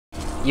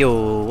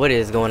Yo, what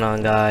is going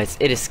on, guys?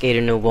 It is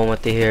Skater Noob 1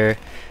 with here,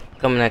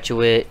 coming at you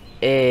with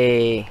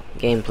a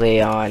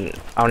gameplay on,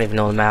 I don't even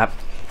know the map.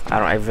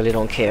 I really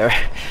don't care.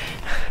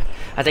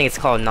 I think it's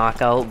called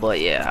Knockout, but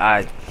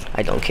yeah,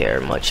 I don't care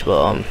much.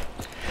 But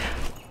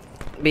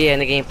yeah, in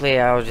the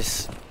gameplay, I was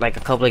just like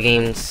a couple of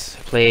games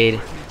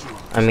played.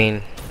 I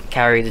mean,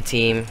 carried the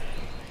team,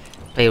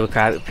 played with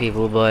crap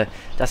people, but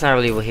that's not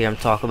really what I'm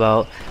talking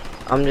about.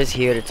 I'm just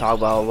here to talk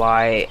about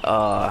why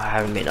I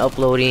haven't been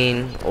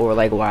uploading, or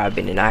like why I've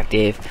been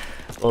inactive.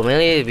 Well,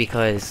 mainly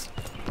because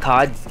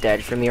COD's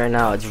dead for me right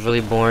now. It's really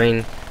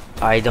boring.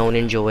 I don't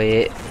enjoy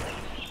it,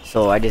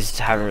 so I just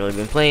haven't really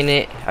been playing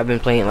it. I've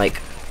been playing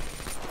like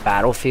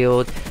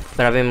Battlefield,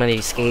 but I've been really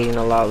skating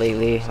a lot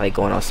lately, like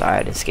going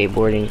outside and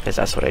skateboarding, because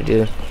that's what I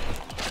do.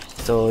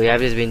 So yeah,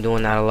 I've just been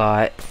doing that a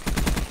lot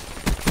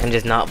and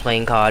just not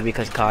playing COD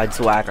because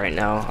COD's whack right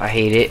now. I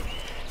hate it.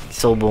 It's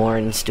so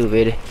boring and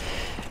stupid.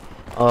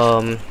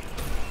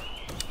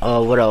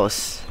 What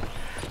else?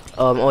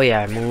 Oh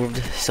yeah, I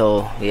moved,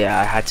 so yeah,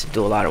 I had to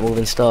do a lot of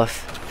moving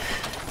stuff.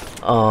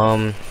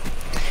 And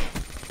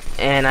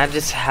I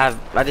just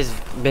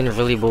been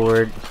really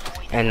bored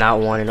and not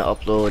wanting to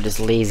upload, just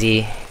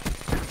lazy.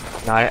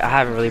 Now, I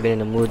haven't really been in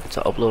the mood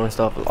to upload and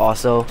stuff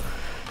also.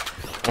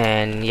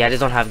 And yeah, I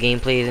just don't have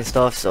gameplays and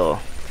stuff, so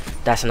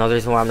that's another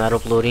reason why I'm not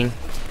uploading.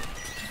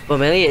 But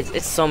mainly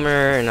it's summer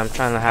and I'm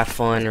trying to have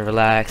fun and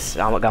relax.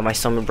 I got my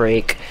summer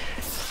break.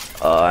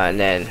 And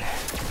then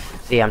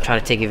yeah, I'm trying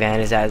to take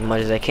advantage of that as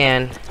much as I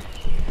can.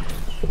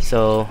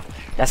 So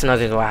that's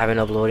another reason why I haven't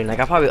uploading. Like,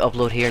 I'll probably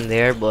upload here and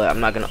there, but I'm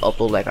not gonna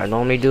upload like I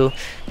normally do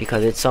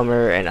because it's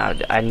summer and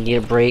I need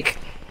a break.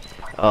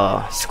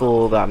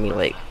 School got me,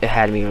 like, it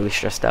had me really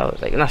stressed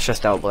out. Like, not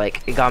stressed out, but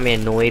like it got me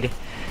annoyed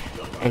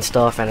and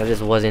stuff, and I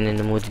just wasn't in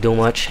the mood to do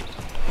much.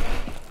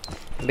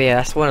 But yeah,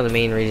 that's one of the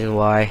main reasons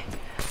why.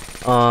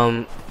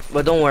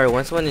 But don't worry,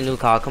 when the new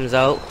COD comes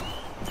out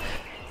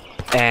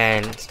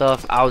and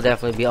stuff, I'll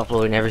definitely be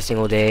uploading every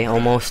single day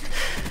almost,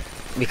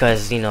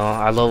 because, you know,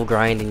 I love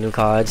grinding new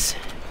CODs.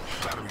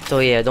 So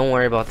yeah, don't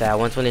worry about that.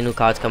 When the new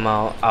CODs come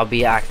out, I'll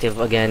be active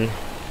again,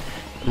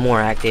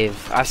 more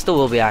active. I still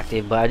will be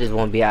active, but I just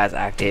won't be as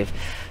active.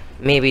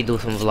 Maybe do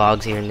some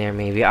vlogs here and there,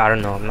 maybe. I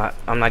don't know.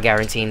 I'm not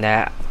guaranteeing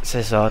that. It's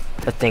just a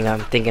thing I'm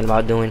thinking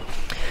about doing.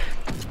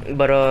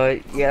 But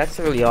yeah, that's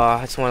really all.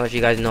 I just want to let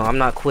you guys know I'm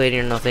not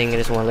quitting or nothing. I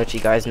just want to let you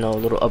guys know a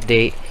little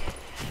update.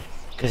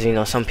 Because, you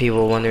know, some people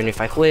are wondering if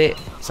I quit.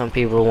 Some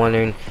people are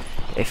wondering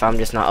if I'm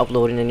just not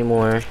uploading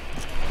anymore.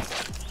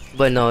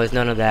 But no, it's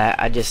none of that.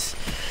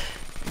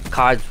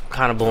 COD's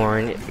kind of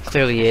boring. It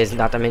clearly is.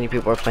 Not that many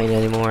people are playing it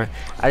anymore.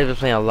 I've been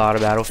playing a lot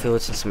of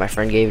Battlefield since my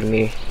friend gave it to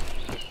me.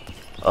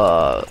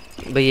 But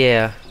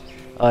yeah,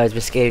 it's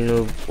been Skater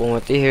Noob 1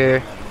 with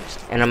here,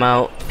 and I'm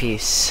out.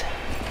 Peace.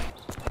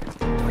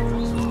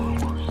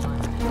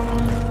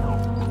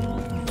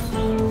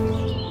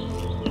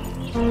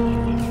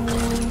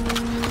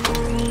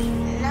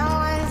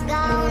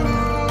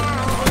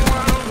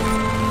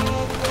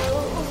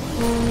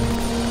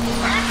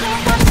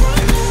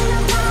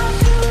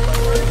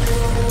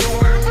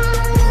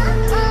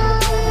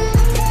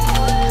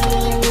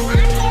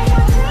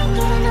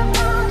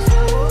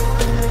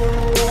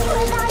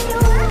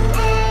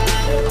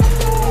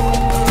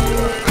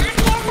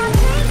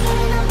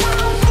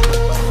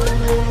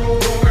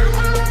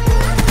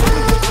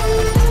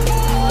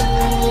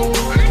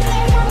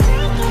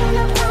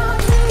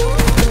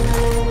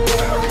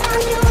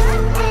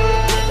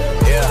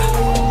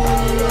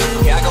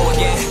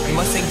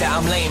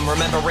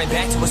 Remembering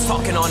back to us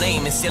talking on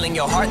aim and stealing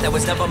your heart, that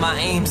was never my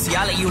aim. See,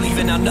 I let you leave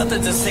and now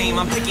nothing's the same.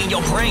 I'm picking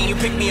your brain, you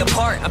pick me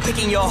apart. I'm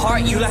picking your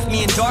heart, you left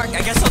me in dark.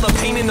 I guess all the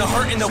pain and the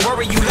hurt and the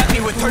worry you left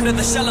me with turned to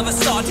the shell of a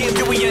saw. Damn,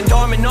 do we end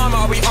arm in arm,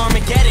 or are we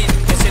Armageddon?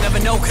 Guess you never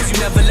know, cause you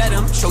never let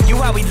him show you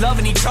how he love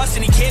and he trust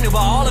and he can do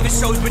all of his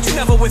shows, but you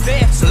never were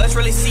there. So let's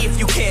really see if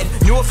you cared.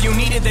 Knew if you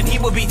needed, then he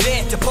would be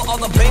there. To put all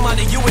the blame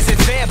onto you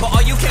isn't fair, but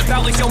all you care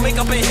about is your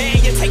makeup and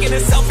hair. You're taking a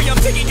selfie, I'm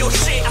taking your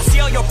shit. I see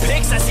all your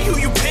pics, I see who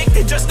you picked,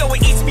 and just know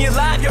it eats me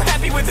alive. You're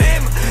happy with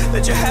him,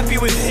 that you're happy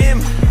with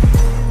him.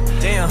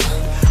 Damn,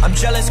 I'm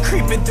jealous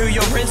creeping through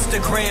your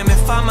Instagram and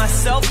find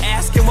myself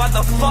asking why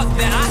the fuck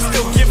that I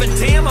still give a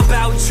damn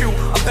about you,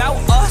 about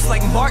us.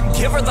 Like Mark,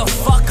 give her the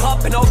fuck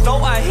up. And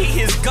although I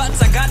hate his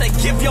guts, I gotta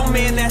give your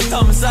man that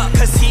thumbs up,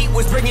 cause he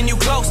was bringing you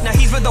close. Now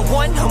he's with the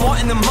one I'm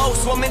wanting the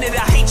most. 1 minute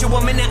I hate you,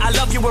 1 minute I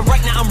love you, and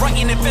right now I'm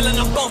writing and feeling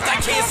them both. I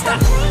can't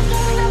stop.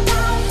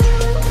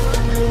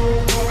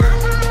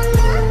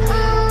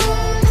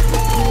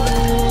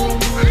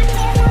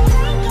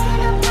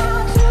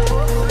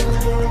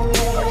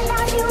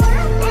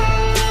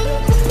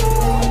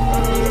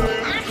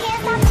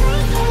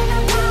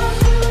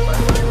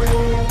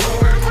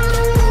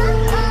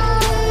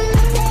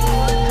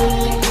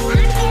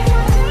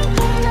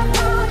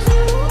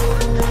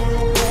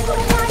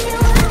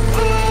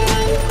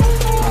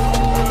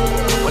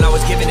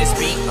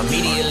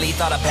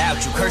 Thought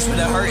about you, cursed with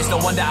a hurt is the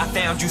one that I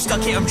found you. Stuck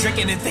here, I'm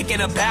drinking and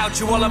thinking about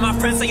you. All of my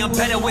friends say I'm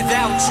better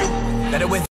without you. Better with